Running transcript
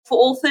for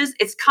authors.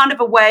 It's kind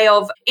of a way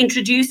of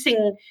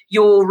introducing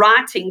your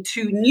writing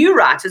to new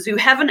writers who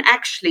haven't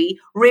actually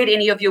read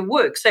any of your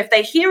work. So if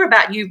they hear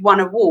about you've won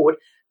an award,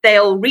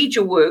 they'll read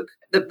your work,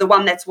 the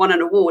one that's won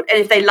an award. And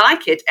if they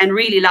like it and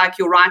really like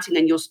your writing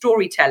and your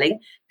storytelling,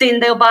 then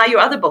they'll buy your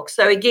other books.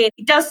 So again,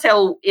 it does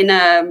sell in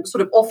a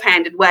sort of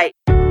offhanded way.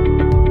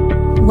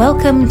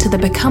 Welcome to the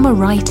Become a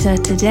Writer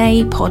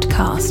Today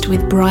podcast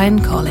with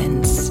Brian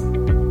Collins.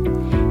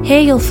 Here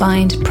you'll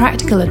find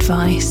practical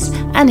advice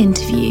and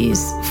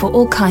interviews for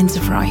all kinds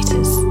of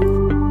writers.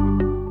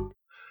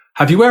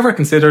 Have you ever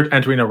considered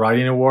entering a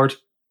writing award?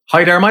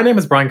 Hi there, my name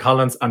is Brian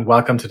Collins and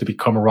welcome to the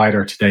Become a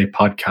Writer Today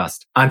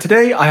podcast. And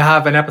today I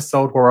have an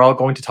episode where we're all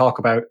going to talk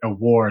about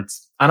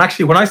awards. And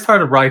actually, when I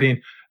started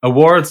writing,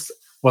 awards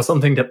was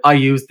something that I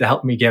used to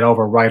help me get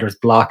over writer's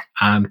block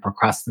and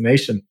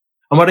procrastination.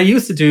 And what I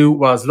used to do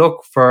was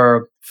look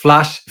for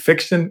flash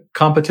fiction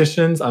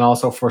competitions and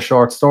also for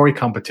short story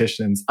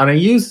competitions. And I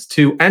used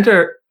to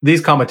enter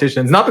these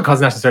competitions, not because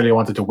necessarily I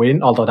wanted to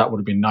win, although that would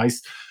have been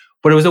nice,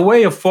 but it was a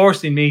way of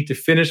forcing me to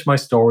finish my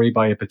story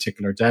by a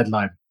particular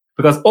deadline.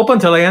 Because up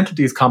until I entered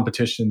these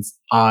competitions,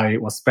 I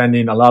was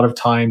spending a lot of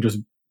time just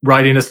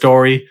writing a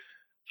story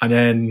and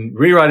then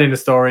rewriting the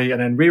story and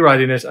then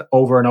rewriting it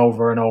over and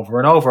over and over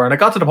and over. And I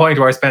got to the point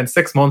where I spent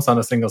 6 months on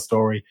a single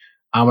story.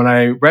 And when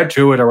I read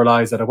through it, I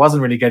realized that I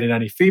wasn't really getting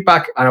any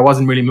feedback and I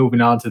wasn't really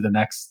moving on to the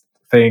next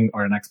thing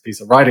or the next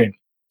piece of writing.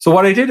 So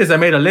what I did is I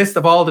made a list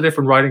of all the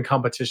different writing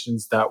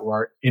competitions that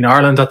were in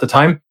Ireland at the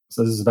time.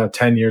 So this is about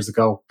 10 years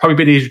ago. Probably a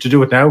bit easier to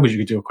do it now because you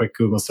could do a quick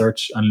Google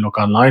search and look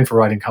online for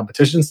writing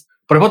competitions.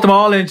 But I put them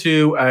all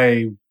into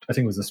I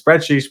think it was a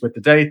spreadsheet with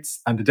the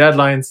dates and the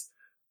deadlines.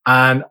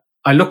 And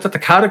I looked at the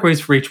categories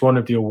for each one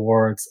of the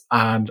awards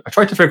and I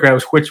tried to figure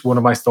out which one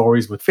of my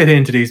stories would fit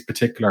into these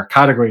particular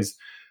categories.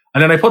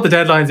 And then I put the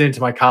deadlines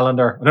into my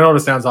calendar. I know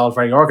this sounds all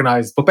very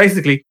organized, but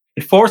basically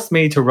it forced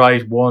me to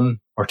write 1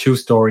 or 2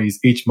 stories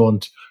each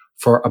month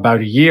for about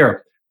a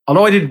year.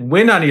 Although I didn't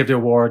win any of the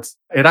awards,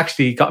 it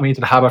actually got me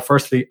into the habit,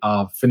 firstly,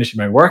 of finishing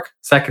my work.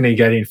 Secondly,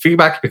 getting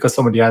feedback because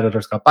some of the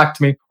editors got back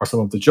to me or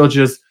some of the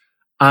judges.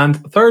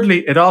 And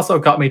thirdly, it also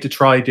got me to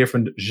try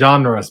different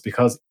genres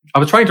because I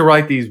was trying to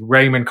write these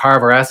Raymond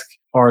Carver-esque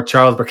or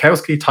Charles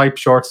Bukowski type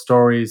short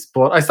stories.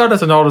 But I started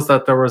to notice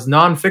that there was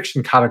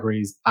non-fiction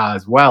categories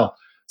as well.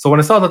 So when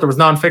I saw that there was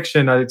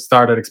non-fiction, I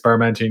started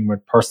experimenting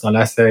with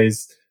personal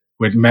essays,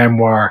 with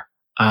memoir,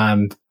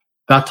 and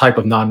that type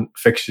of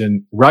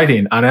non-fiction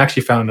writing. And I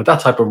actually found that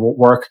type of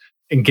work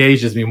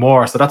engages me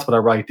more. So that's what I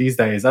write these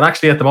days. And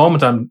actually at the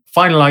moment, I'm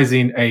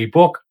finalizing a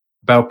book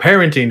about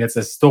parenting. It's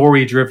a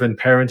story-driven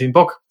parenting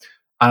book.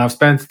 And I've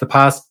spent the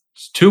past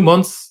 2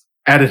 months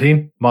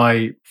editing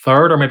my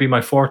 3rd or maybe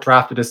my 4th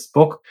draft of this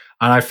book.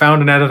 And I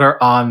found an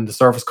editor on the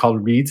service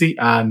called Readsy,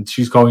 and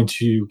she's going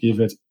to give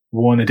it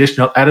 1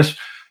 additional edit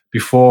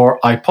before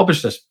I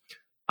published it.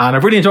 And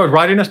I've really enjoyed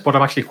writing it, but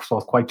I'm actually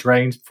quite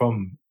drained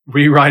from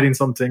rewriting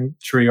something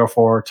 3 or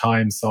 4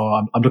 times. So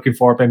I'm looking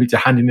forward maybe to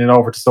handing it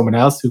over to someone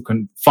else who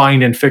can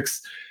find and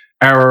fix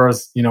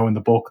errors, in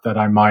the book that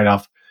I might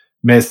have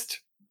missed.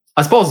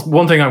 I suppose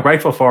one thing I'm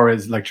grateful for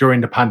is like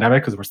during the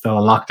pandemic, because we're still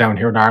in lockdown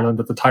here in Ireland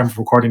at the time of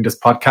recording this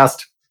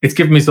podcast, it's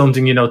given me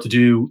something, to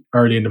do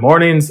early in the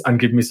mornings and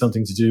given me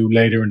something to do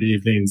later in the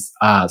evenings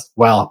as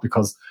well.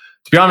 Because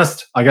to be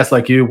honest, I guess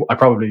like you, I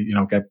probably,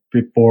 get a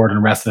bit bored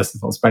and restless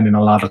if I'm spending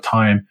a lot of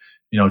time,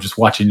 just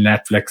watching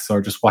Netflix or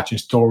just watching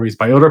stories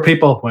by other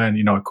people when,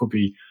 it could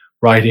be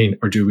writing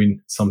or doing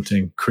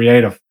something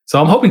creative.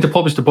 So I'm hoping to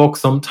publish the book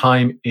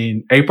sometime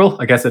in April.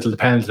 I guess it'll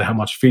depend on how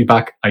much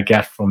feedback I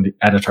get from the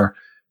editor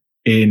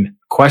in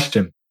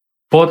question.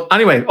 But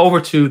anyway, over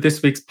to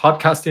this week's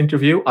podcast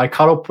interview. I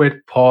caught up with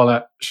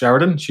Paula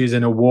Sheridan. She's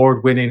an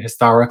award-winning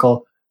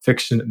historical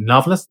fiction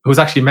novelist who's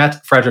actually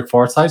met Frederick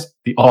Forsyth,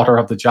 the author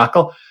of The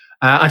Jackal.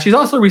 And she's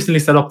also recently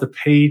set up the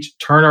Page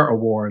Turner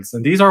Awards.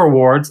 And these are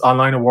awards,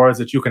 online awards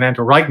that you can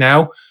enter right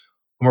now.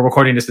 And we're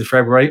recording this in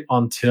February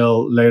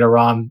until later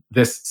on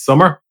this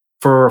summer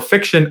for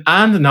fiction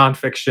and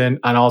non-fiction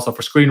and also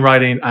for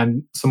screenwriting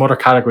and some other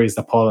categories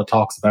that Paula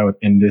talks about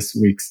in this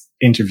week's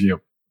interview.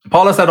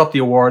 Paula set up the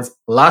awards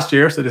last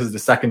year, so this is the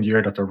 2nd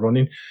year that they're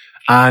running.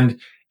 And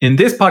in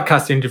this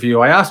podcast interview,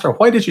 I asked her,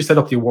 why did she set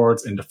up the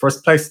awards in the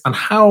first place and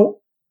how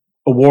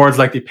awards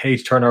like the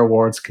Page Turner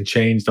Awards can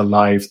change the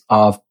lives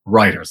of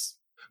writers.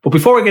 But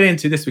before we get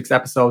into this week's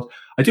episode,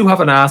 I do have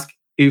an ask.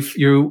 If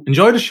you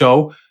enjoy the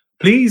show,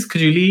 please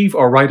could you leave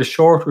or write a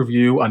short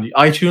review on the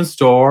iTunes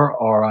store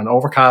or on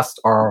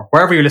Overcast or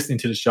wherever you're listening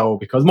to the show,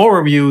 because more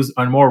reviews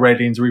and more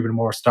ratings or even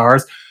more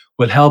stars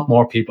will help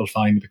more people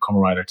find the Become a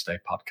Writer Today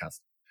podcast.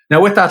 Now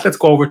with that, let's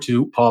go over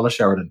to Paula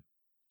Sheridan.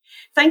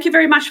 Thank you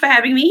very much for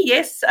having me.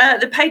 Yes,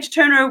 the Page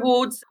Turner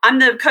Awards, I'm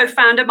the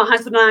co-founder. My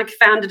husband and I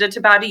founded it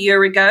about a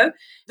year ago.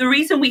 The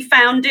reason we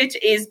found it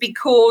is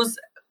because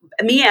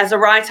me as a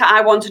writer,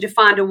 I wanted to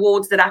find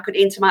awards that I could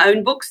enter my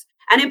own books.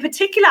 And in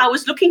particular, I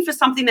was looking for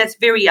something that's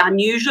very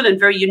unusual and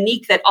very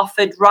unique that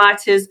offered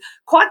writers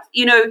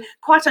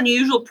quite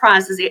unusual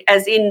prizes,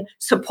 as in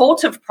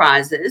supportive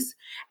prizes,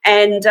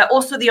 and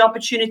also the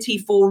opportunity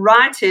for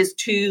writers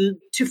to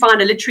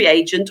find a literary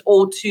agent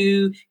or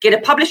to get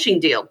a publishing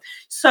deal.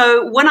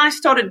 So when I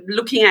started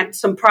looking at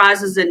some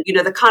prizes and,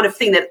 the kind of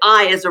thing that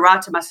I, as a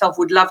writer myself,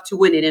 would love to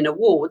win in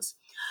awards,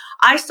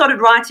 I started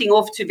writing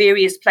off to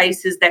various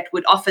places that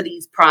would offer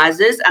these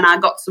prizes, and I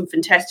got some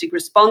fantastic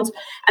response.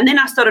 And then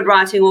I started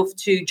writing off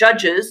to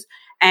judges,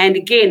 and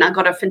again, I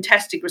got a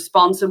fantastic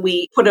response, and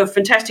we put a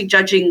fantastic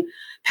judging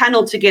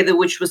panel together,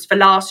 which was for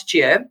last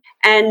year.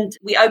 And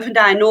we opened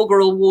our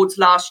inaugural awards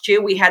last year.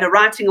 We had a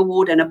writing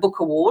award and a book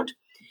award,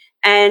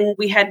 and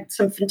we had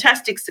some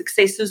fantastic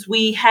successes.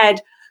 We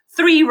had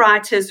 3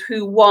 writers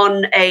who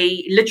won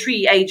a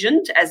literary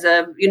agent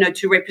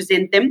to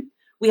represent them.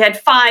 We had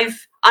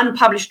 5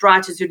 unpublished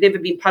writers who'd never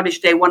been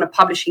published. They won a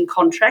publishing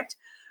contract.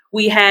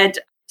 We had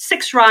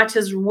 6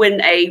 writers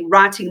win a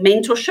writing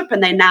mentorship,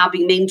 and they're now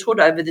being mentored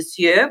over this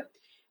year.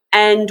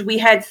 And we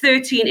had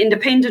 13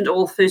 independent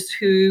authors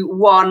who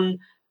won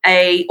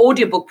a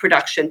audiobook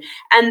production.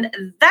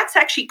 And that's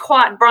actually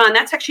Brian,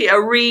 that's actually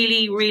a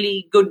really,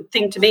 really good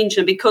thing to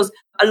mention, because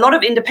a lot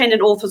of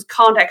independent authors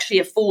can't actually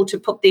afford to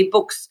put their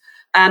books.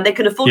 They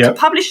can afford to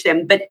publish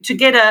them, but to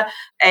get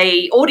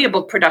a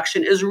audiobook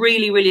production is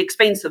really, really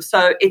expensive.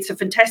 So it's a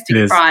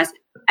fantastic prize.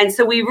 And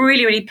so we're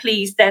really, really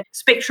pleased that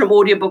Spectrum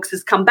Audiobooks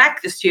has come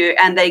back this year,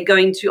 and they're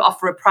going to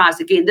offer a prize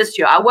again this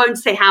year. I won't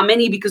say how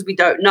many because we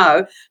don't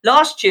know.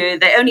 Last year,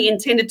 they only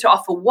intended to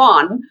offer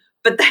 1,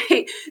 but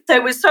they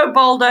were so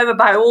bowled over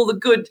by all the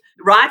good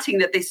writing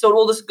that they saw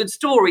all this good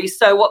stories.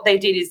 So what they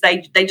did is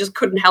they just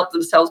couldn't help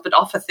themselves but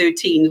offer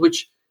 13,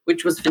 which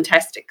was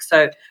fantastic.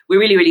 So we're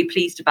really, really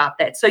pleased about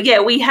that. So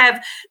we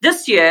have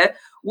this year,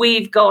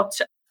 we've got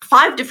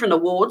 5 different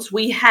awards.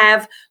 We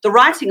have the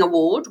Writing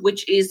Award,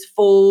 which is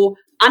for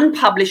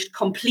unpublished,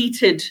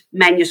 completed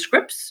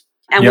manuscripts.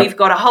 And we've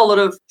got a whole lot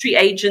of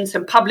literary agents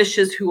and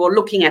publishers who are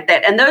looking at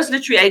that. And those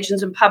literary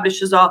agents and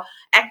publishers are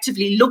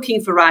actively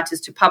looking for writers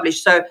to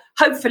publish. So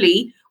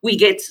hopefully we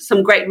get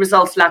some great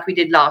results like we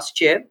did last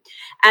year.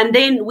 And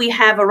then we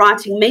have a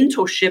Writing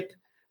Mentorship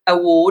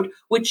Award,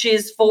 which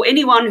is for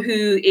anyone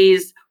who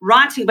is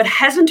writing but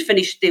hasn't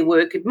finished their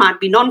work. It might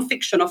be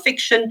non-fiction or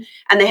fiction,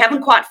 and they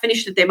haven't quite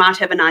finished it. They might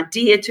have an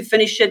idea to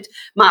finish it,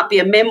 might be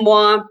a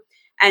memoir.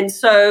 And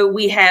so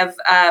we have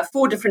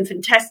 4 different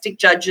fantastic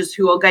judges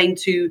who are going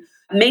to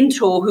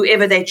mentor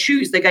whoever they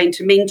choose. They're going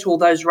to mentor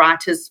those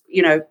writers,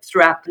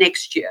 throughout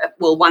next year.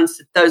 Well, once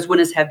those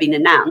winners have been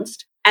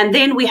announced. And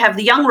then we have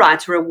the Young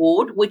Writer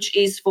Award, which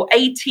is for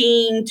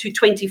 18 to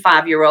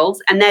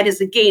 25-year-olds. And that is,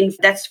 again,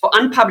 that's for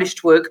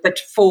unpublished work, but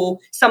for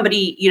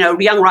somebody,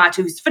 a young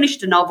writer who's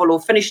finished a novel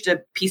or finished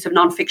a piece of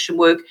nonfiction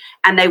work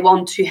and they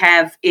want to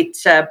have it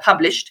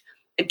published.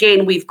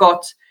 Again, we've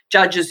got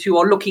judges who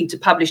are looking to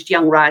publish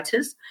young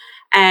writers.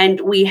 And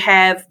we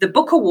have the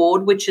Book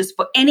Award, which is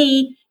for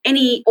any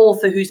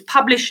author who's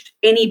published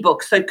any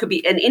book. So it could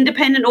be an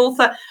independent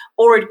author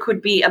or it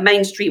could be a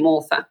mainstream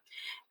author.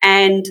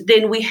 And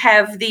then we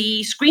have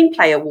the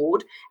Screenplay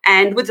Award.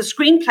 And with the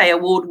Screenplay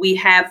Award, we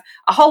have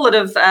a whole lot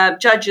of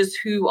judges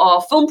who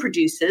are film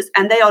producers,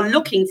 and they are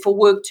looking for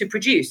work to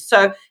produce.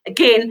 So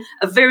again,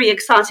 a very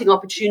exciting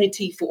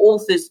opportunity for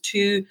authors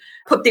to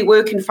put their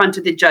work in front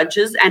of the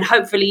judges. And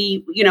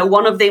hopefully,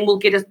 one of them will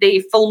get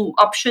their film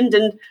optioned,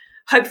 and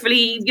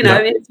hopefully, in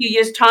a few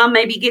years' time,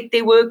 maybe get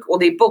their work or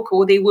their book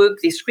or their work,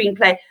 their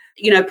screenplay,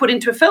 put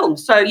into a film.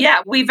 So,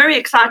 we're very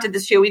excited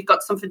this year. We've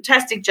got some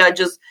fantastic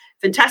judges,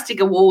 fantastic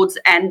awards,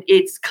 and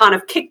it's kind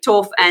of kicked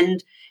off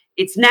and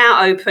it's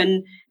now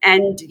open.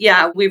 And,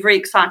 we're very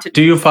excited.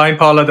 Do you find,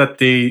 Paula, that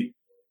the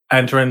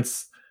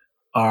entrants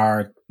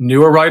are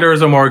newer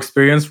writers or more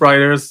experienced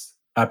writers,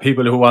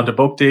 people who want a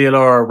book deal,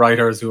 or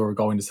writers who are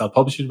going to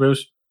self-publishing route?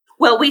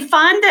 Well, we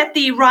find that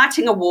the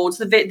writing awards,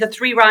 the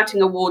 3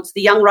 writing awards,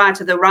 the Young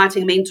Writer, the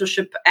Writing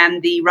Mentorship,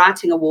 and the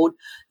Writing Award,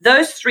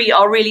 those 3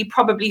 are really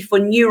probably for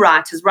new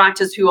writers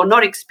who are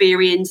not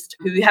experienced,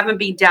 who haven't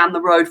been down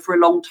the road for a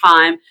long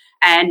time,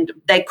 and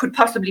they could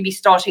possibly be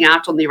starting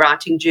out on their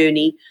writing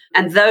journey.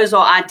 And those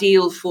are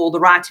ideal for the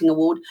Writing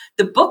Award.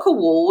 The Book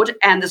Award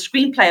and the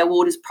Screenplay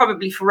Award is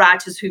probably for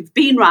writers who've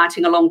been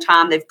writing a long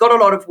time. They've got a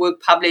lot of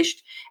work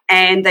published,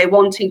 and they're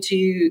wanting to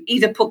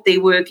either put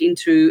their work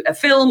into a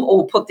film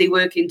or put their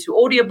work into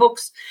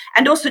audiobooks,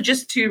 and also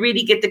just to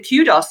really get the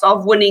kudos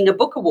of winning a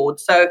book award.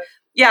 So,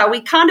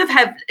 we kind of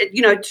have,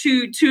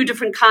 two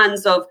different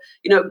kinds of,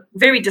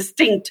 very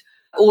distinct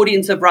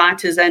audience of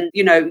writers, and,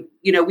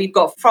 we've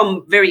got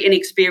from very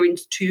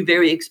inexperienced to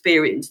very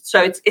experienced.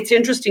 So it's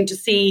interesting to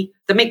see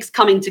the mix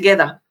coming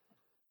together.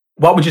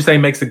 What would you say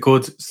makes a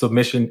good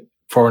submission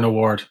for an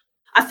award?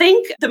 I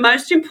think the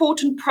most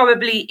important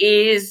probably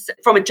is,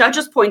 from a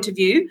judge's point of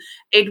view,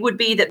 it would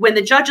be that when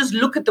the judges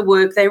look at the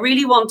work, they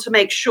really want to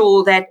make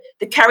sure that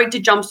the character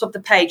jumps off the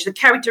page. The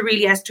character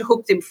really has to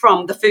hook them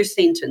from the first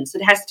sentence.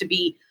 It has to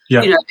be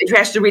Yeah. It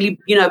has to really,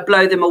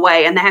 blow them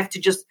away, and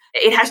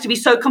it has to be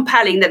so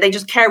compelling that they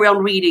just carry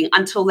on reading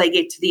until they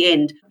get to the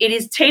end. It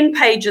is 10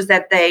 pages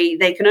that they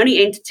can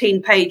only enter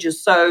 10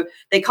 pages, so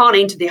they can't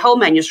enter the whole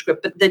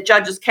manuscript, but the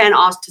judges can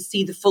ask to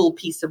see the full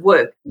piece of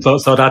work.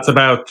 So that's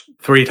about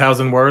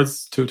 3,000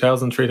 words,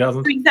 2,000,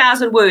 3,000?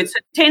 3,000 words, so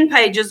 10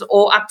 pages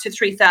or up to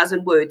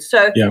 3,000 words.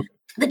 So yeah.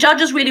 The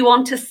judges really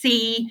want to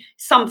see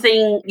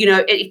something,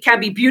 it can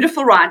be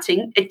beautiful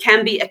writing. It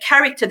can be a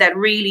character that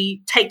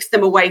really takes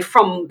them away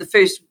from the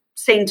first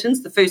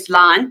sentence, the first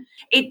line.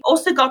 It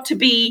also got to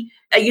be,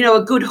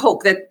 a good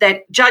hook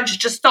that judge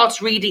just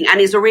starts reading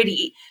and is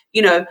already,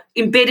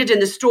 embedded in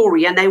the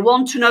story, and they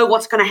want to know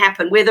what's going to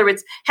happen, whether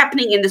it's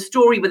happening in the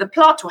story with a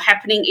plot or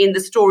happening in the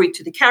story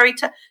to the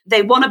character.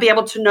 They want to be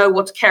able to know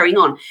what's carrying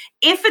on.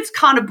 If it's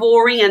kind of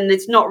boring and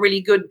it's not really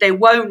good, they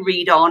won't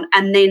read on,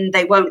 and then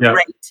they won't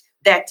rate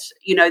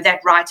that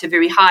writer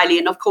very highly,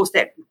 and of course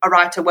that a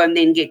writer won't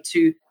then get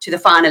to the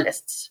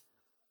finalists.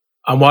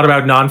 And what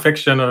about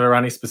nonfiction? Are there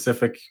any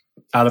specific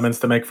elements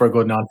to make for a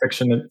good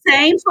nonfiction?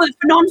 Same for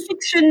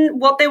nonfiction.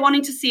 What they're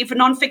wanting to see for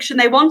nonfiction,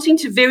 they're wanting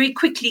to very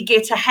quickly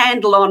get a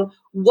handle on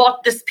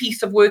what this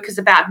piece of work is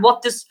about,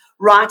 what this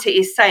writer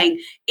is saying.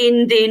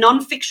 In their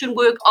nonfiction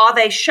work, are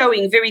they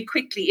showing very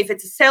quickly, if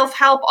it's a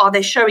self-help, are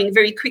they showing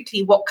very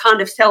quickly what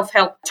kind of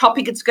self-help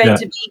topic it's going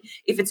to be?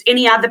 If it's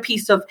any other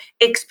piece of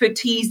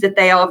expertise that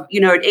they are,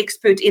 an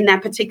expert in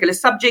that particular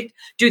subject,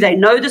 do they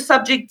know the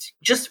subject?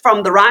 Just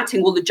from the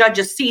writing, will the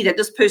judges see that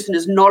this person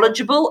is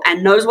knowledgeable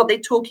and knows what they're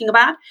talking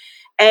about?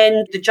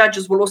 And the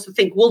judges will also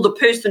think, will the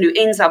person who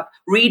ends up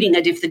reading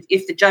it,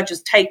 if the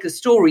judges take the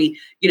story,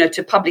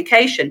 to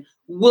publication,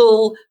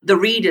 will the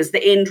readers,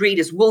 the end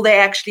readers, will they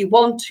actually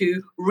want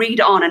to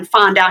read on and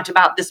find out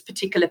about this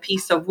particular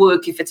piece of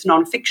work if it's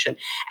nonfiction?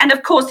 And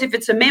of course, if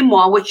it's a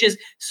memoir, which is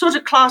sort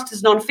of classed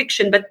as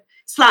nonfiction, but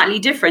slightly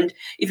different,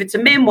 if it's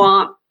a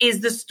memoir,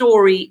 is the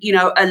story,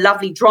 a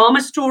lovely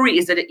drama story?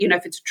 Is it,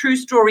 if it's a true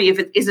story,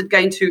 is it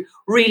going to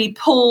really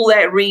pull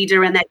that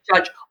reader and that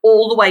judge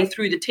all the way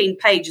through the 10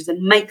 pages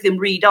and make them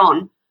read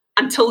on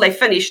until they're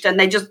finished and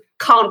they just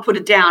can't put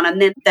it down, and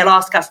then they'll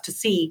ask us to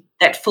see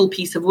that full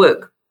piece of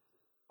work.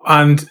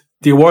 And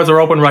the awards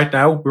are open right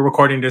now. We're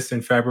recording this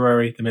in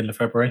February, the middle of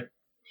February.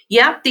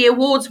 Yeah, the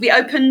awards, we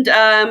opened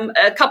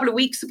a couple of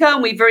weeks ago,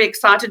 and we're very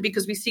excited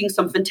because we're seeing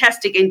some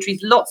fantastic entries,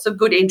 lots of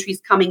good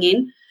entries coming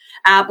in.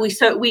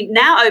 We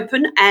now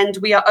open, and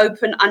we are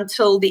open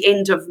until the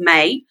end of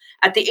May.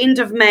 At the end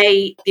of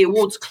May, the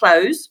awards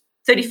close,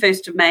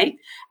 31st of May,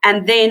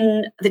 and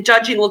then the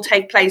judging will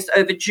take place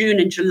over June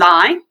and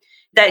July.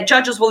 The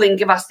judges will then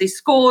give us their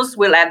scores,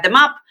 we'll add them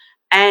up,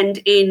 and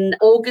in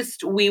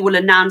August, we will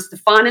announce the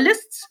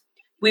finalists.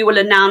 We will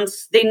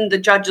announce then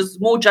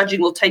more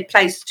judging will take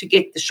place to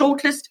get the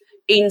shortlist.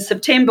 In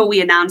September, we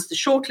announce the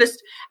shortlist.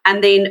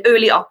 And then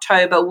early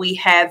October, we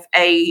have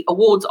a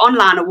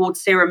online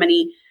awards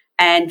ceremony,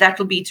 and that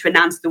will be to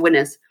announce the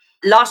winners.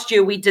 Last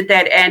year we did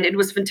that, and it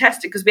was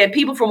fantastic because we had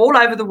people from all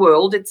over the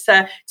world. It's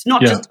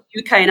not just a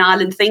UK and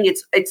Ireland thing.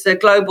 It's a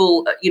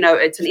global,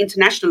 it's an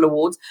international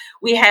awards.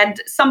 We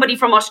had somebody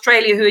from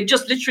Australia who had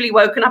just literally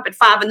woken up at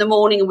 5 a.m.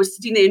 and was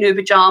sitting there in her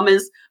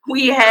pajamas.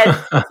 We had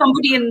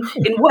somebody in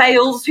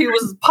Wales who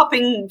was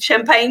popping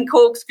champagne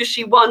corks because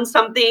she won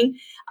something.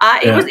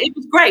 It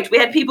was great. We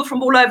had people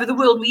from all over the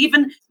world. We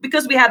even,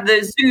 because we had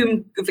the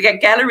Zoom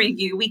gallery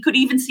view, we could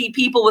even see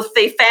people with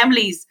their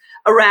families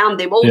around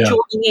them, all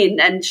joining in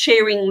and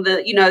sharing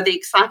the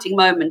exciting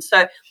moments.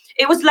 So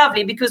it was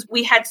lovely because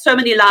we had so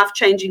many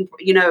life-changing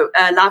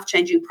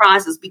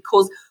prizes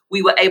because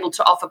we were able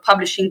to offer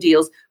publishing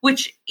deals,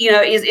 which,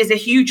 is a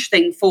huge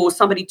thing for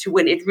somebody to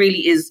win. It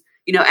really is,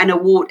 an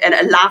award and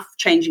a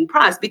life-changing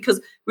prize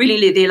because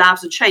really their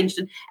lives have changed.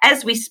 And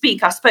as we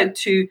speak, I spoke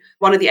to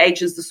one of the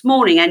agents this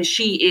morning, and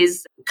she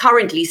is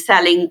currently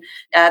selling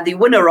the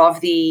winner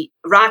of the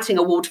Writing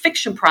Award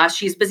Fiction Prize.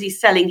 She's busy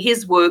selling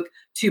his work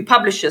to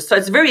publishers. So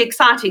it's very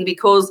exciting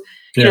because,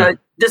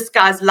 this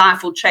guy's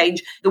life will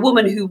change. The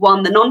woman who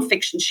won the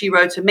nonfiction, she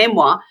wrote a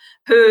memoir.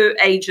 Her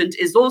agent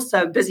is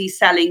also busy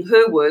selling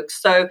her work.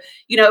 So,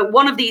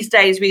 one of these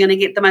days we're going to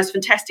get the most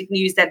fantastic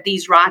news that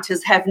these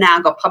writers have now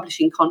got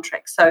publishing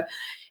contracts. So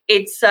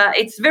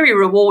it's very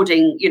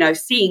rewarding,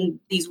 seeing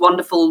these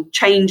wonderful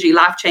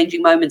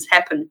life-changing moments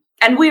happen.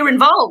 And we're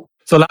involved.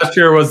 So last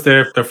year was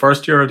the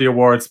first year of the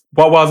awards.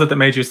 What was it that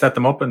made you set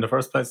them up in the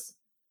first place?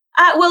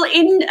 Well,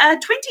 in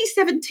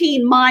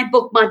 2017, my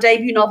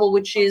debut novel,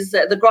 which is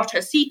The Grotto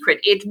Secret,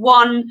 it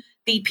won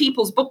the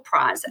People's Book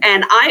Prize.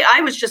 And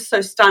I was just so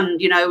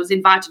stunned. I was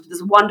invited to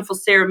this wonderful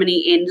ceremony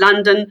in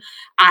London.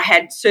 I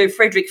had Sir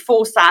Frederick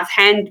Forsyth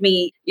hand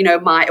me,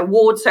 my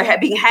award. So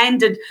being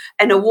handed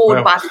an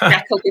award by the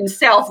Jackal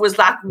himself was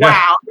like,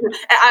 wow.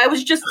 I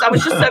was just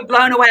so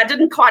blown away. I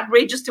didn't quite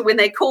register when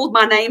they called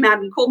my name out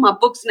and called my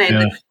book's name,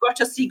 The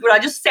Grotto Secret. I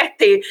just sat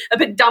there a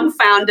bit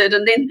dumbfounded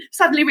and then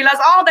suddenly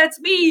realized, oh,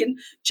 that's me, and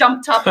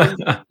jumped up and,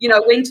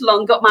 went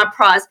along, got my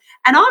prize.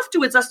 And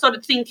afterwards I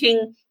started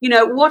thinking,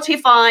 what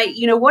if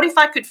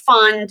I could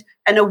find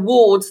an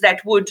awards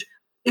that would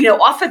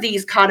offer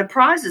these kind of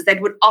prizes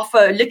that would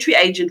offer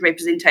literary agent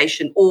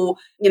representation or,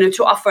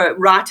 to offer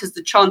writers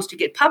the chance to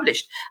get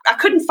published. I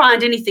couldn't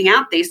find anything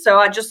out there. So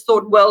I just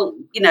thought, well,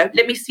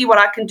 let me see what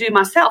I can do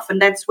myself.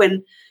 And that's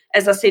when,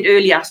 as I said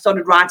earlier, I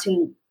started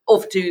writing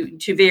off to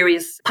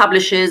various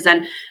publishers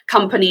and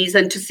companies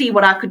and to see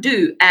what I could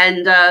do.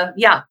 And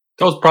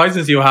Those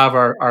prizes you have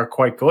are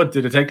quite good.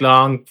 Did it take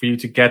long for you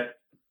to get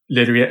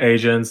literary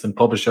agents and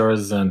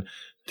publishers, and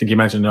I think you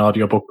mentioned an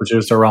audiobook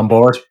producer on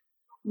board?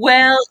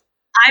 Well,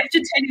 I have to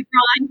tell you,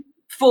 Brian,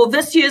 for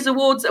this year's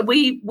awards,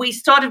 we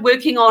started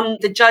working on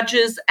the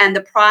judges and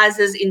the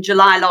prizes in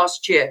July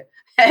last year.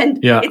 And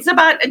It's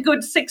about a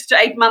good 6 to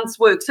 8 months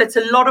work. So it's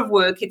a lot of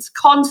work. It's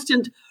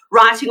constant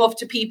writing off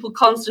to people,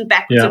 constant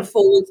backwards and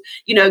forwards,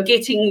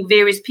 getting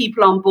various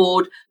people on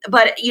board.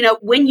 But,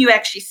 when you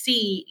actually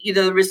see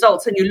the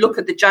results and you look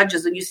at the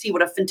judges and you see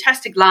what a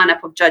fantastic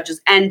lineup of judges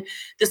and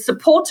the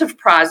supportive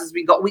prizes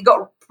we got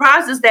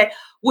prizes that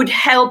would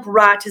help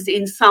writers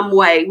in some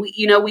way.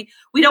 We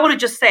don't want to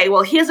just say,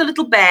 well, here's a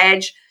little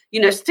badge,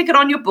 stick it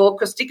on your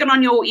book or stick it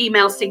on your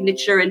email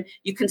signature and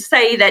you can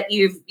say that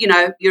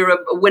you're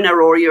a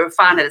winner or you're a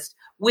finalist.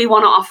 We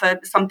want to offer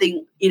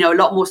something, a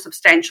lot more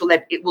substantial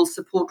that it will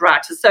support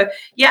writers. So,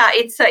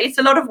 it's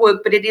a lot of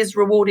work, but it is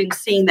rewarding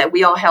seeing that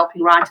we are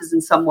helping writers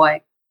in some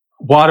way.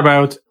 What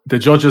about the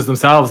judges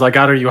themselves? I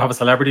gather you have a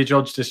celebrity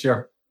judge this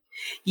year.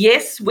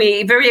 Yes,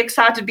 we're very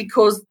excited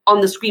because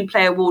on the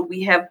Screenplay Award,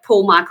 we have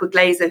Paul Michael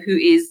Glaser, who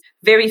is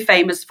very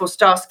famous for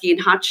Starsky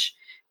and Hutch.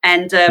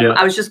 And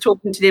I was just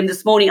talking to them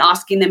this morning,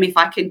 asking them if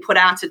I can put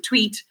out a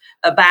tweet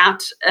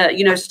about,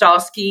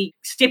 Starsky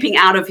stepping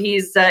out of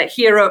his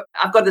hero.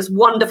 I've got this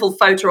wonderful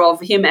photo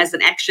of him as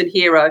an action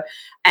hero.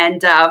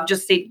 And I've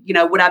just said,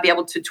 would I be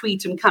able to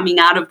tweet him coming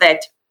out of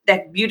that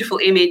beautiful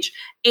image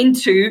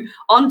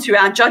onto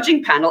our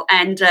judging panel?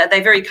 And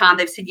they're very kind.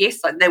 They've said, yes,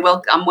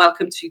 I'm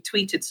welcome to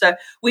tweet it. So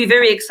we're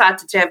very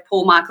excited to have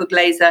Paul Michael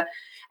Glaser.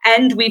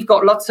 And we've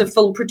got lots of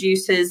film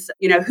producers,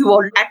 who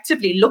are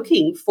actively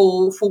looking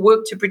for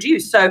work to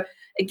produce. So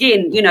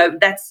again,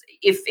 that's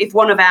if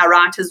one of our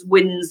writers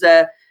wins,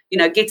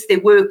 gets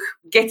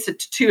it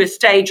to a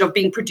stage of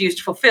being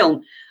produced for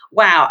film.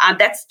 Wow,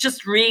 that's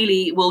just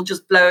really will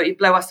just blow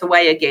us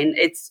away again.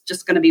 It's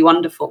just going to be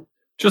wonderful.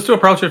 Just to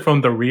approach it from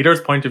the reader's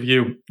point of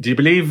view, do you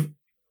believe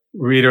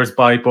readers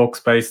buy books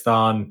based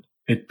on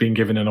it being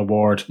given an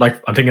award?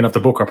 Like, I'm thinking of the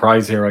Booker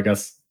Prize here, I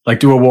guess. Like,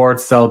 do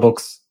awards sell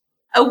books?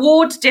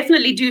 Awards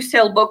definitely do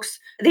sell books.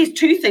 There's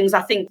two things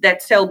I think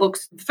that sell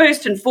books.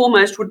 First and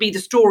foremost would be the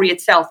story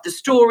itself. The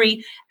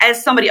story,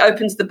 as somebody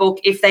opens the book,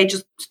 if they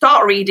just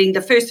start reading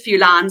the first few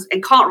lines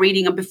and can't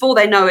reading them before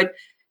they know it,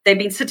 they've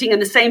been sitting in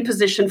the same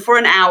position for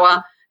an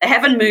hour, they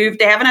haven't moved,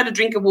 they haven't had a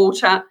drink of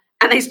water,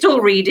 and they're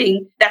still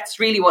reading. That's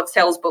really what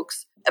sells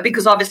books,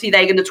 because obviously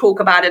they're going to talk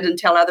about it and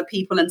tell other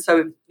people. And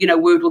so,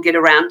 word will get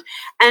around.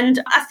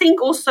 And I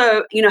think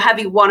also,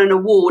 having won an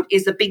award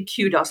is a big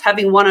kudos.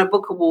 Having won a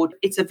book award,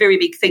 it's a very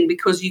big thing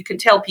because you can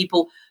tell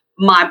people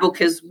my book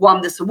has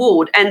won this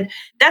award. And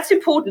that's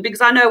important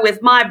because I know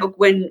with my book,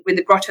 when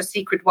The Grotto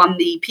Secret won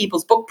the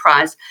People's Book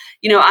Prize,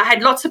 I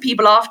had lots of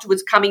people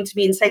afterwards coming to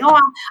me and saying,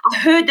 oh, I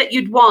heard that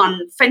you'd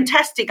won.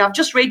 Fantastic. I've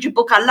just read your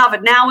book. I love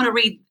it. Now I want to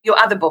read your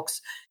other books.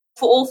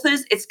 For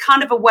authors, it's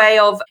kind of a way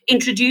of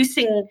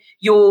introducing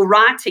your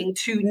writing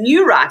to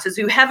new writers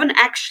who haven't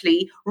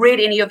actually read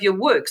any of your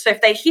work. So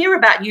if they hear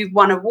about you've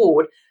won an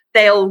award,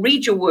 they'll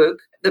read your work,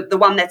 the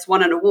one that's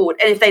won an award.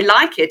 And if they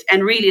like it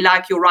and really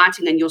like your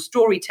writing and your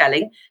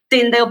storytelling,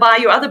 then they'll buy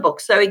your other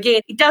books. So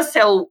again, it does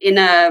sell in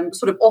a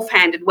sort of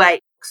offhanded way.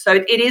 So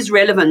it is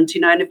relevant,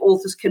 and if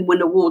authors can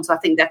win awards, I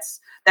think that's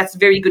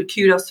very good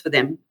kudos for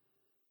them.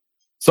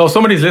 So if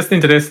somebody's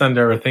listening to this and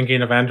they're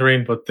thinking of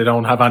entering, but they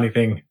don't have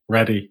anything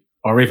ready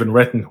or even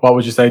written, what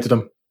would you say to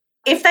them?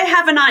 If they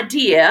have an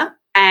idea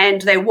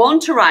and they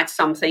want to write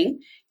something,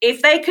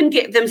 if they can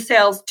get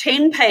themselves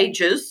 10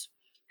 pages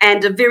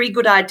and a very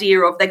good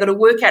idea of they've got to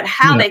work out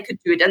how they could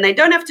do it, and they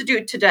don't have to do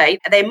it today,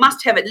 they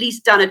must have at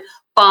least done it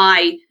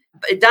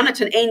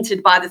and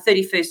entered by the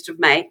 31st of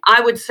May,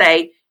 I would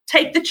say,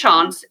 take the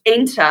chance,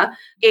 enter.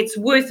 It's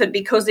worth it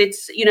because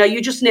it's,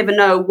 you just never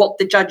know what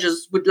the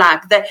judges would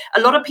like. A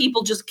lot of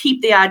people just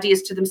keep their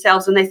ideas to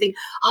themselves and they think,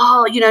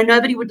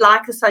 nobody would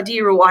like this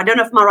idea, or I don't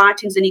know if my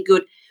writing's any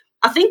good.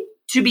 I think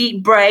to be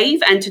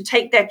brave and to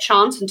take that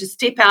chance and to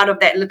step out of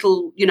that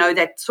little,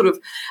 that sort of,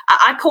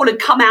 I call it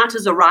come out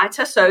as a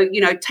writer. So,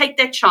 take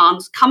that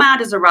chance, come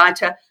out as a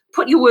writer,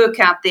 put your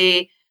work out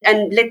there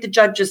and let the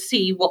judges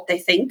see what they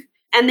think.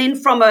 And then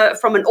from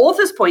an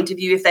author's point of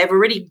view, if they've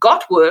already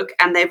got work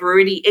and they've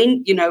already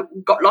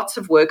got lots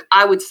of work,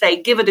 I would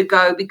say give it a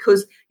go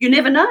because you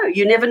never know.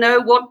 You never know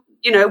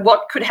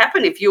what could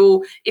happen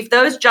if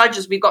those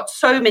judges, we've got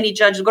so many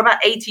judges, we've got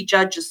about 80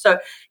 judges. So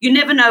you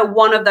never know,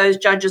 one of those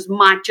judges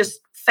might just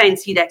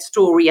fancy that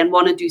story and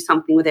want to do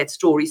something with that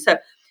story. So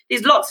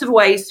there's lots of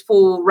ways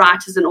for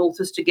writers and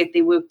authors to get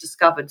their work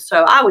discovered.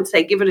 So I would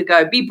say give it a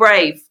go. Be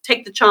brave.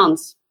 Take the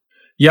chance.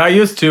 Yeah, I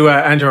used to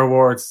enter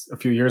awards a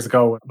few years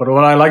ago, but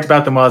what I liked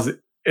about them was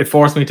it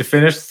forced me to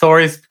finish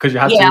stories because you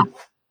had to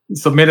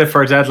submitted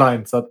for a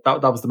deadline. So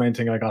that was the main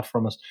thing I got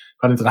from it.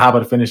 Got into the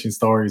habit of finishing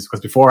stories because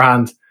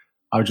beforehand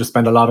I would just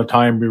spend a lot of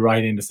time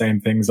rewriting the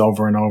same things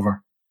over and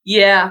over.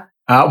 Yeah.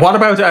 What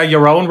about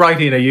your own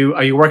writing? Are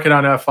you working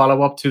on a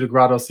follow-up to The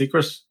Grotto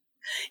Secret?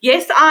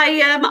 Yes, I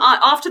am.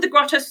 After The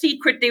Grotto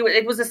Secret,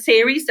 it was a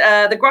series.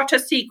 The Grotto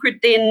Secret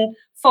then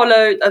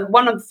followed,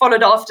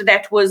 followed after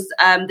that was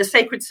The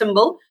Sacred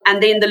Symbol,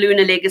 and then The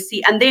Lunar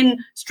Legacy. And then,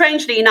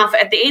 strangely enough,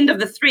 at the end of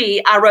the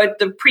 3, I wrote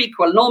the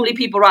prequel. Normally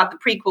people write the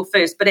prequel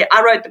first, but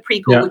I wrote the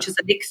prequel, which is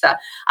Elixir.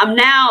 I'm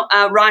now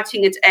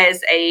writing it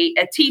as a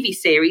TV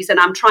series, and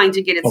I'm trying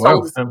to get it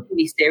sold as a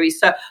TV series.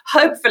 So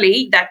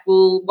hopefully that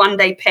will one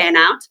day pan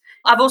out.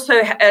 I've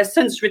also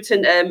since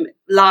written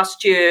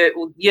last year,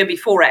 or year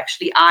before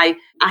actually, I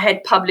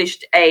had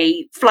published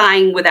a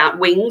Flying Without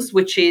Wings,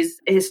 which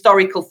is a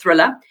historical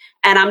thriller.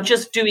 And I'm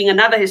just doing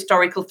another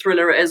historical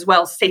thriller as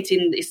well, set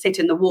in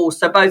the war.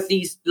 So both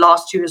these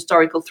last 2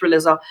 historical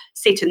thrillers are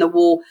set in the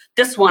war.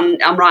 This one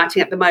I'm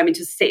writing at the moment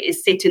is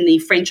set in the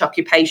French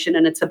occupation,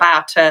 and it's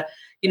about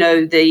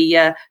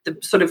the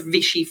sort of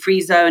Vichy Free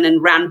Zone and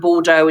around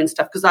Bordeaux and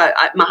stuff. Because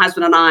my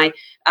husband and I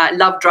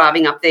love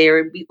driving up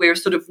there. We're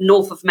sort of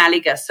north of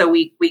Malaga, so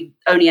we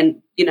only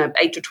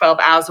 8 to 12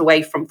 hours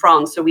away from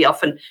France. So we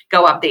often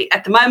go up there.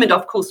 At the moment,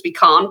 of course, we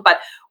can't, but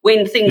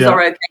when things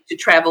are okay to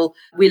travel,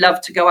 we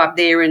love to go up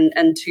there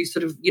and to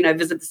sort of,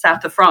 visit the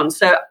south of France.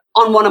 So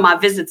on one of my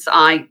visits,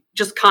 I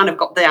just kind of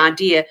got the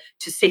idea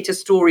to set a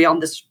story on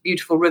this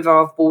beautiful river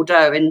of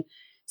Bordeaux. And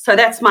so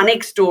that's my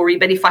next story.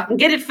 But if I can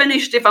get it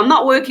finished, if I'm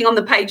not working on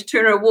the Page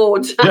Turner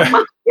Awards, I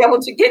might be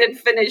able to get it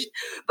finished.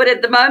 But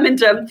at the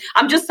moment,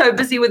 I'm just so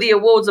busy with the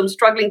awards, I'm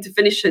struggling to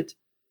finish it.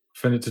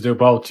 To do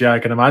both, yeah, I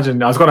can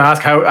imagine. I was going to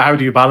ask, how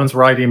do you balance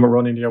writing and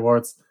running the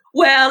awards?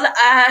 Well,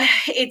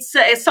 it's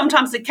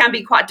sometimes it can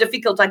be quite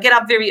difficult. I get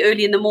up very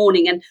early in the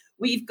morning, and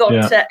we've got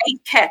 8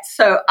 cats.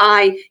 So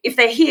if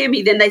they hear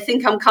me, then they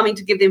think I'm coming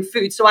to give them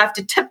food. So I have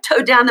to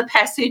tiptoe down the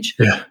passage,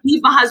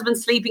 leave my husband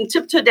sleeping,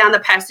 tiptoe down the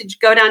passage,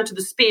 go down to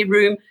the spare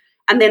room,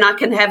 and then I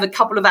can have a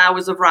couple of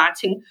hours of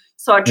writing.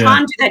 So I try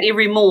and do that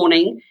every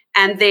morning.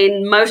 And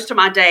then most of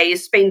my day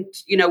is spent,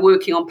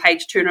 working on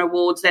Page Turner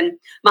Awards. And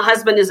my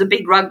husband is a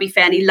big rugby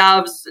fan. He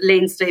loves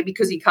Leinster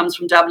because he comes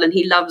from Dublin.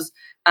 He loves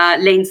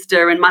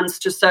Leinster and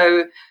Munster.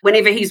 So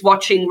whenever he's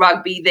watching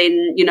rugby,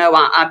 then,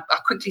 I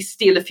quickly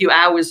steal a few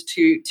hours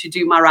to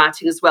do my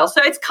writing as well.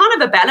 So it's kind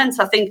of a balance.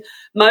 I think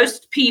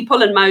most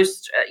people and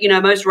most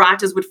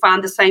writers would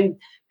find the same,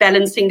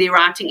 balancing their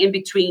writing in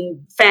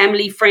between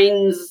family,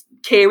 friends,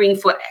 caring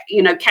for,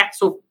 cats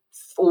or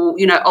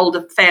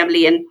older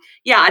family. And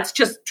it's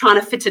just trying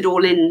to fit it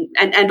all in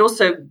and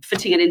also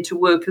fitting it into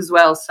work as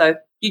well. So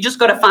you just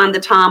got to find the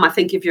time, I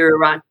think, if you're a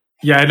writer.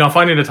 Yeah, no,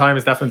 finding the time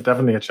is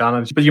definitely a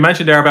challenge. But you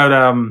mentioned there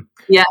about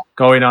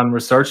going on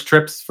research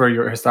trips for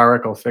your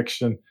historical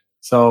fiction.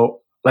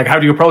 So, how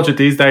do you approach it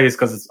these days?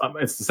 Because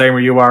it's the same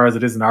where you are as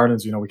it is in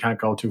Ireland. We can't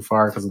go too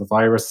far because of the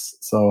virus.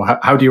 So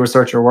how do you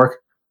research your work?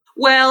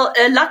 Well,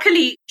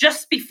 luckily,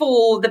 just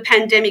before the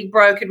pandemic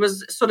broke, it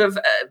was sort of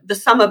the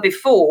summer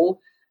before.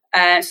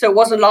 So it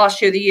wasn't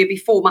last year, the year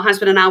before. My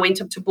husband and I went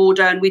up to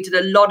Bordeaux, and we did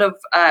a lot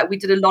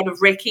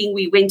of wrecking.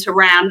 We went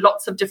around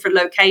lots of different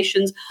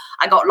locations.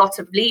 I got lots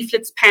of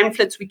leaflets,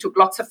 pamphlets. We took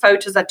lots of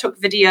photos. I took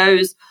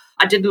videos.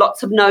 I did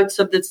lots of notes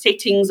of the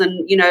settings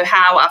and,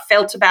 how I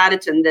felt about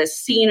it and the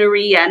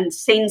scenery and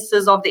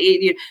senses of the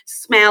area,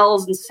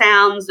 smells and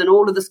sounds and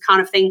all of this kind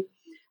of thing.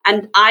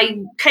 And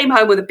I came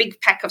home with a big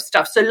pack of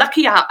stuff. So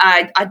lucky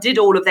I did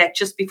all of that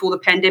just before the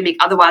pandemic.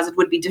 Otherwise, it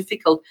would be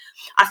difficult.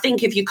 I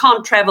think if you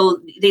can't travel,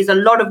 there's a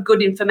lot of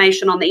good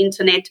information on the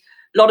internet,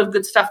 a lot of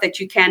good stuff that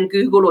you can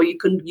Google, or you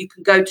can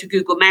go to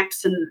Google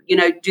Maps and,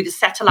 do the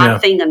satellite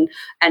thing and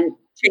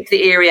check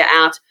the area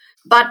out.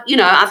 But,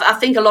 I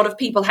think a lot of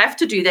people have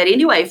to do that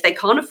anyway if they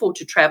can't afford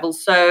to travel.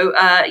 So,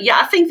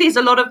 I think there's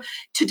a lot of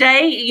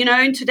today,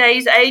 in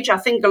today's age, I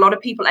think a lot of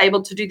people are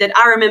able to do that.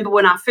 I remember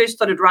when I first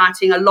started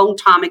writing a long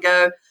time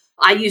ago,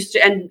 I used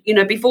to, and,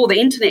 before the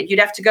internet, you'd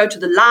have to go to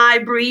the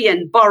library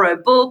and borrow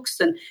books.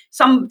 And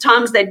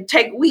sometimes they'd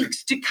take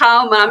weeks to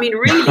come. I mean,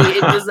 really,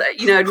 it was,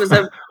 it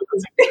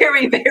was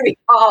very, very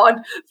hard.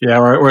 Yeah,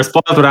 we're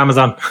spoiled with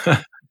Amazon.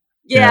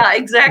 Yeah,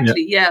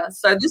 exactly. Yeah.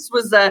 So this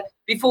was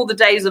before the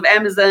days of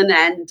Amazon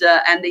and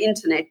the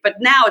internet. But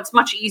now it's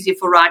much easier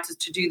for writers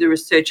to do the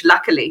research,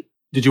 luckily.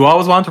 Did you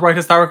always want to write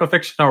historical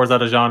fiction, or was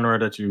that a genre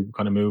that you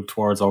kind of moved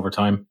towards over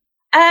time?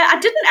 I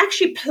didn't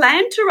actually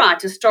plan to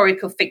write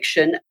historical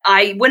fiction.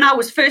 When I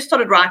was first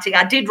started writing,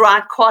 I did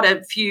write quite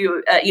a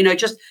few,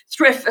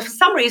 for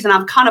some reason,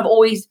 I've kind of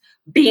always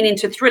been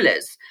into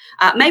thrillers.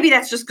 Maybe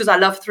that's just because I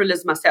love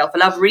thrillers myself. I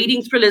love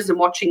reading thrillers and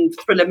watching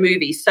thriller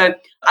movies. So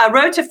I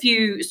wrote a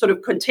few sort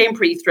of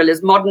contemporary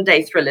thrillers, modern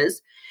day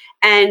thrillers.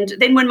 And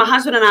then when my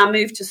husband and I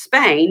moved to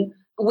Spain,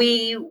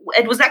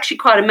 it was actually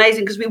quite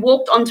amazing because we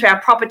walked onto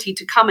our property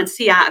to come and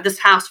see this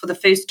house for the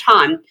first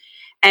time.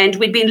 And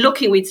we'd been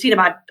looking, we'd seen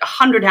about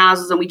 100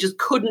 houses and we just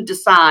couldn't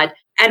decide.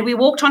 And we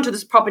walked onto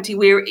this property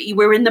where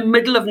we're in the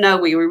middle of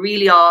nowhere. We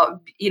really are,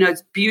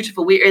 it's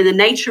beautiful. We're in the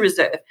nature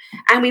reserve.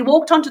 And we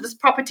walked onto this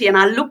property and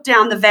I looked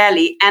down the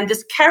valley and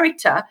this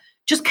character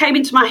just came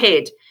into my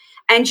head.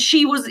 And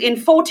she was in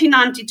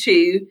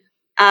 1492.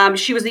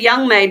 She was a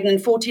young maiden in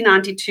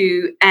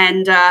 1492.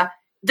 And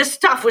this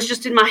stuff was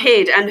just in my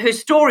head and her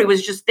story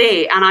was just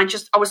there. And I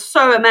was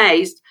so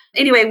amazed.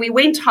 Anyway, we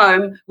went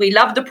home. We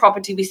loved the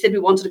property. We said we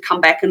wanted to come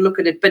back and look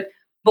at it.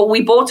 But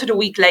we bought it a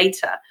week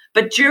later.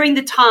 But during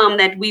the time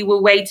that we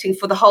were waiting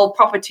for the whole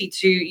property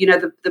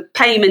to, the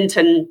payment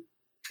and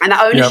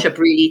the ownership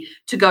really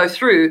to go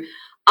through,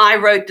 I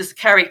wrote this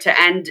character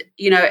and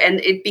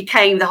it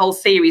became the whole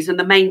series. And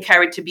the main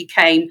character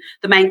became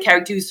the main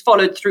character who's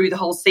followed through the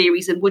whole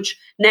series, in which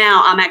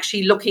now I'm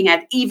actually looking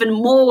at even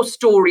more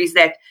stories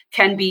that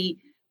can be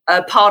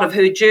a part of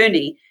her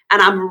journey.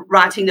 And I'm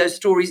writing those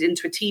stories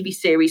into a TV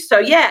series.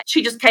 So,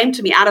 she just came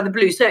to me out of the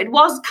blue. So it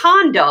was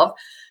kind of,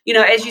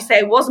 as you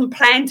say, I wasn't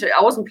planning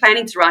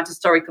to write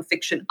historical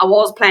fiction. I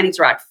was planning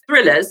to write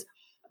thrillers,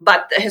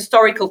 but the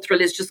historical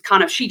thrillers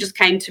she just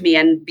came to me.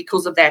 And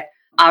because of that,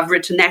 I've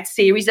written that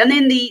series. And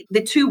then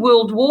the 2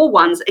 World War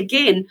ones,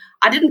 again,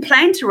 I didn't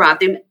plan to write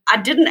them. I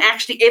didn't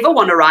actually ever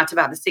want to write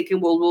about the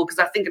Second World War because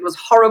I think it was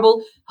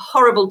horrible,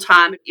 horrible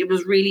time. It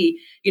was really,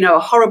 a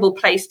horrible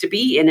place to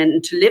be in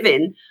and to live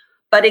in.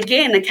 But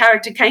again, the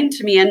character came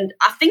to me, and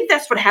I think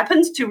that's what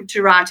happens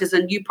to writers,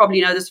 and you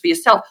probably know this for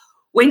yourself.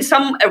 When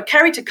a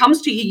character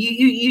comes to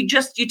you,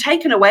 you're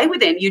taken away with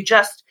them. You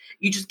just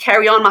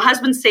carry on. My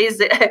husband says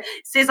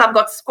I've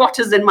got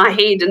squatters in my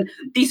head, and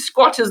these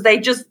squatters they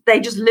just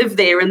live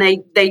there, and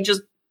they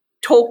just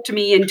talk to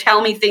me and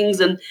tell me things,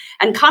 and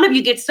kind of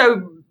you get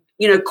so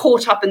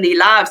caught up in their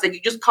lives that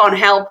you just can't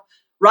help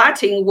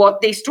writing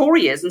what their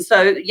story is. And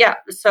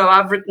so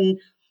I've written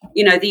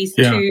these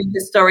 2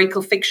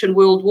 historical fiction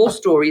World War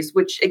stories,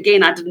 which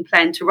again I didn't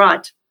plan to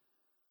write.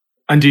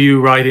 And do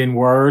you write in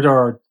Word,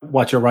 or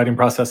what's your writing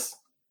process?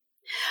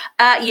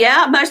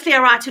 Mostly I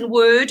write in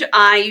Word.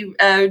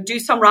 I do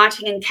some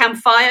writing in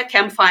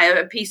Campfire,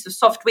 a piece of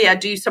software. I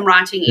do some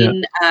writing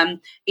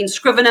in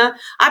Scrivener.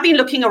 I've been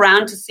looking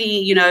around to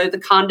see,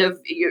 the kind of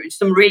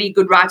some really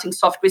good writing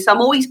software. So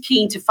I'm always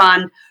keen to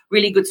find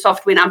really good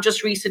software. And I've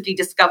just recently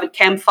discovered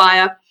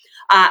Campfire.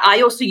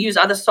 I also use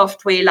other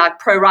software like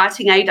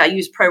ProWritingAid. I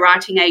use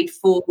ProWritingAid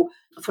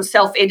for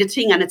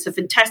self-editing, and it's a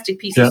fantastic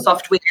piece of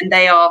software. And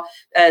they are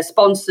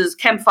sponsors.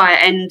 Campfire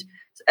and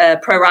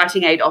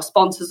ProWritingAid are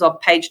sponsors of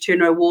Page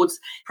Turner Awards.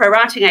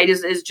 ProWritingAid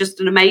is just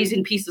an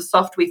amazing piece of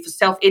software for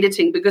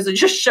self-editing because it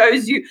just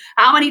shows you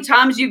how many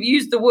times you've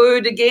used the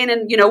word again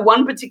and,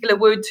 one particular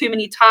word too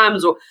many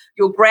times, or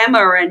your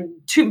grammar and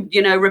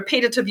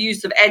repetitive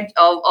use of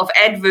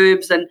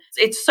adverbs. And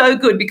it's so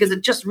good because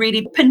it just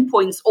really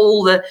pinpoints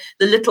all the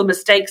little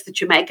mistakes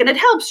that you make. And it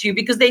helps you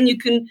because then you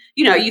can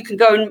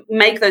go and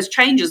make those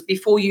changes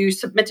before you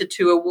submit it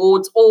to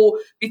awards, or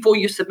before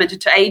you submit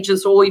it to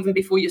agents, or even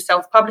before you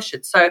self-publish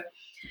it. So,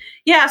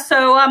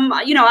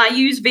 I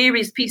use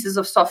various pieces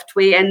of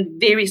software and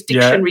various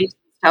dictionary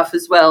stuff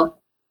as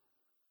well.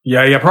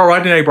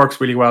 ProWritingAid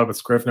works really well with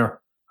Scrivener.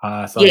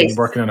 I'm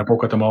working on a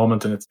book at the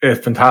moment, and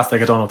it's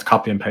fantastic. I don't have to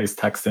copy and paste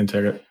text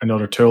into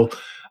another tool.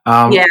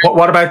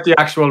 What about the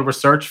actual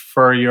research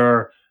for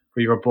your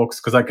books?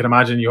 Because I can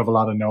imagine you have a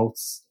lot of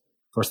notes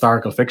for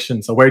historical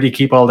fiction. So where do you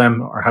keep all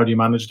them, or how do you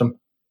manage them?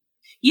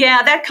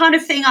 Yeah, that kind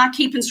of thing I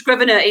keep in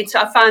Scrivener. I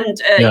find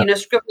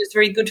Scrivener is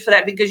very good for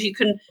that because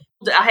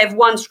I have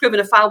one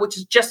Scrivener file which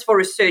is just for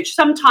research.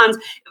 Sometimes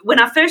when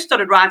I first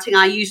started writing,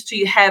 I used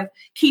to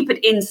keep it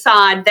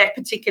inside that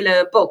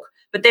particular book.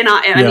 But then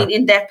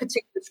in that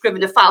particular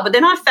Scrivener file. But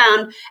then I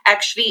found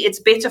actually it's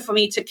better for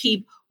me to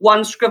keep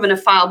one Scrivener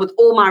file with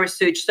all my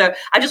research. So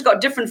I just got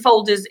different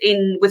folders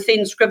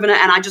within Scrivener,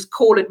 and I just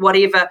call it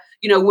whatever,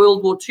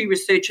 World War II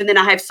research. And then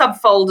I have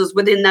subfolders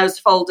within those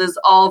folders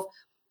of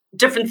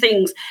different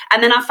things.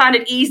 And then I find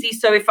it easy.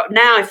 So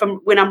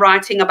when I'm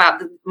writing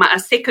about my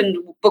second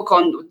book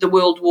on the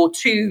World War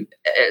II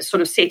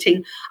sort of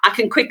setting, I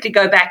can quickly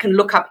go back and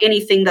look up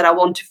anything that I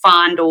want to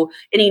find or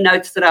any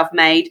notes that I've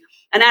made.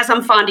 And as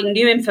I'm finding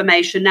new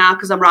information now,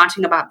 because I'm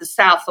writing about the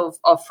south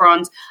of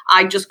France,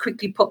 I just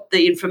quickly put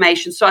the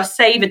information. So I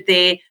save it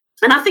there.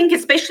 And I think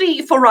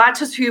especially for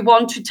writers who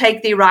want to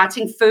take their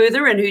writing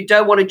further and who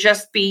don't want to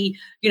just be,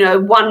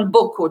 one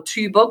book or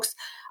 2 books,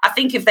 I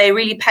think if they're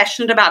really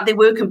passionate about their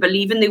work and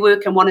believe in their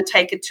work and want to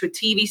take it to a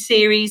TV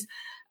series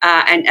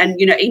and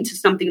into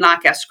something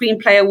like our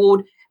Screenplay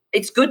Award,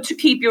 it's good to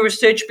keep your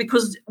research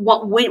because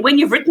when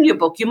you've written your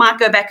book, you might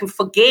go back and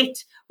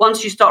forget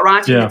once you start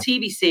writing the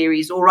TV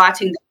series or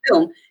writing the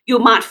film, you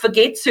might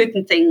forget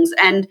certain things.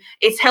 And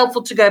it's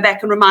helpful to go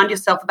back and remind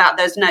yourself about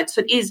those notes.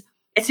 So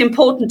it's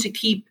important to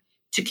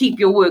keep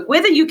your work,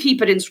 whether you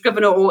keep it in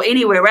Scrivener or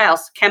anywhere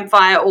else,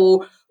 Campfire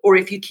or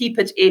if you keep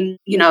it in,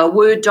 a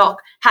Word doc,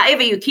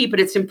 however you keep it,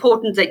 it's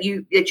important that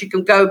you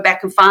can go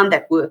back and find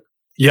that work.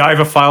 Yeah, I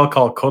have a file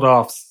called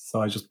Cutoffs.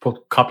 So I just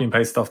put copy and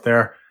paste stuff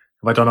there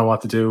if I don't know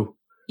what to do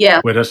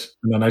with it.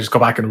 And then I just go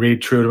back and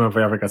read through them if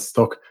I ever get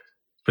stuck.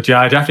 But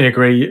yeah, I definitely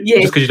agree.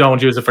 Yes. Just because you don't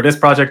want to use it for this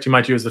project, you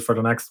might use it for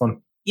the next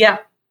one. Yeah.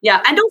 Yeah,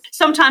 and also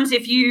sometimes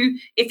if you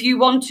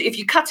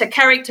cut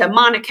a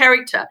minor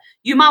character,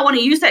 you might want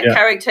to use that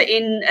character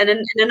in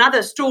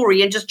another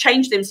story and just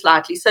change them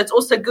slightly. So it's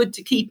also good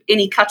to keep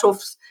any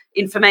cut-offs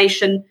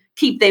information,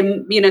 keep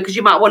them, because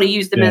you might want to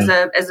use them as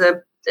a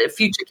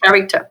future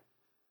character.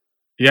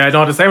 Yeah,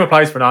 no, the same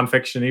applies for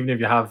nonfiction. Even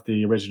if you have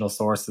the original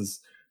sources,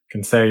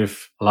 can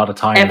save a lot of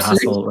time and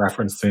hassle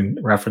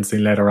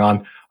referencing later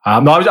on.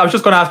 No, I was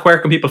just going to ask, where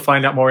can people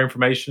find out more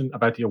information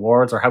about the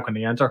awards, or how can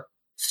they enter?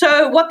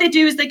 So what they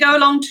do is they go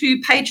along to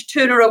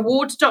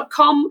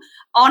pageturnerawards.com.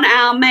 On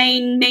our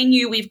main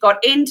menu, we've got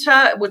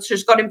Enter, which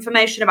has got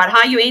information about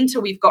how you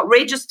enter. We've got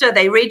Register.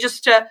 They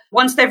register.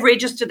 Once they've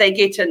registered, they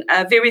get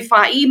a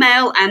verify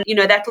email, and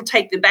that will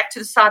take them back to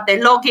the site.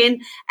 They log in,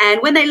 and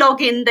when they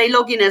log in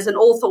as an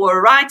author or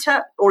a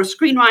writer or a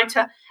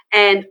screenwriter,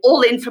 and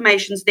all the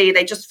information's there.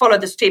 They just follow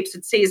the steps.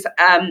 It says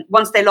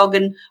once they log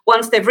in,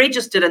 once they've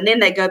registered, and then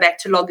they go back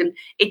to log in,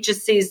 it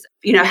just says,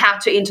 how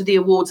to enter the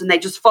awards, and they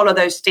just follow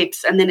those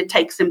steps, and then it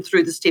takes them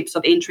through the steps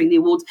of entering the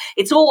awards.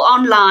 It's all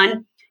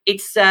online.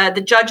 It's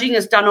the judging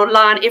is done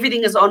online.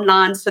 Everything is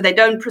online, so they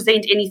don't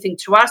present anything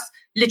to us.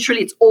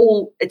 Literally, it's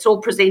all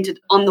presented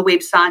on the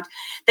website.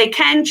 They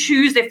can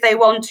choose if they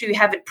want to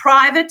have it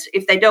private,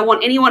 if they don't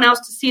want anyone else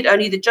to see it,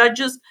 only the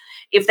judges.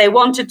 If they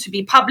want it to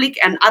be public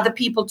and other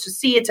people to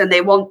see it and they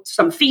want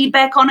some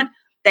feedback on it,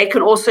 they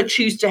can also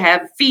choose to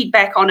have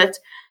feedback on it.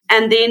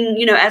 And then,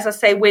 as I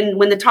say, when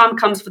the time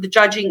comes for the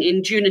judging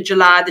in June and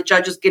July, the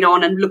judges get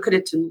on and look at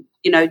it and,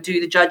 do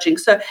the judging.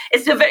 So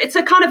it's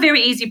a kind of very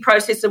easy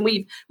process. And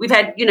we've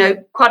had,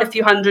 quite a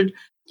few hundred,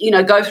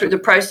 go through the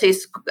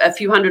process, a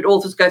few hundred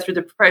authors go through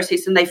the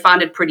process, and they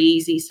find it pretty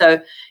easy. So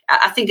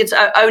I think it's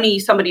only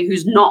somebody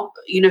who's not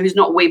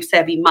web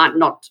savvy might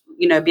not,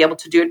 be able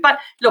to do it. But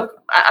look,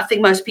 I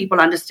think most people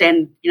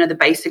understand, the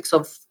basics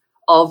of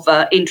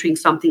entering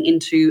something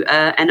into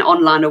an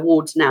online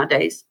awards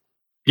nowadays.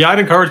 Yeah, I'd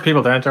encourage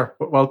people to enter.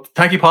 Well,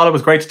 thank you, Paula. It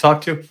was great to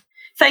talk to you.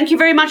 Thank you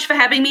very much for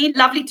having me.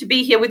 Lovely to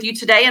be here with you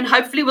today, and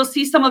hopefully we'll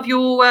see some of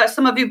your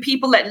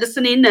people that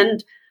listen in,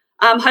 and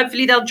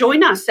hopefully they'll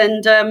join us,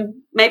 and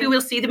maybe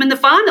we'll see them in the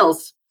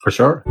finals. For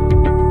sure.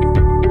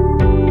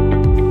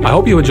 I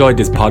hope you enjoyed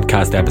this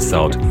podcast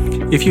episode.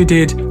 If you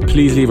did,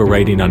 please leave a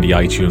rating on the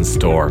iTunes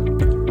store.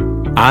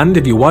 And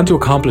if you want to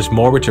accomplish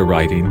more with your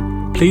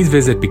writing, please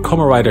visit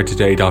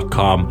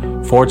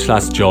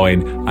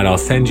becomeawritertoday.com/join, and I'll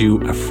send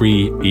you a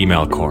free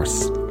email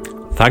course.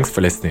 Thanks for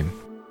listening.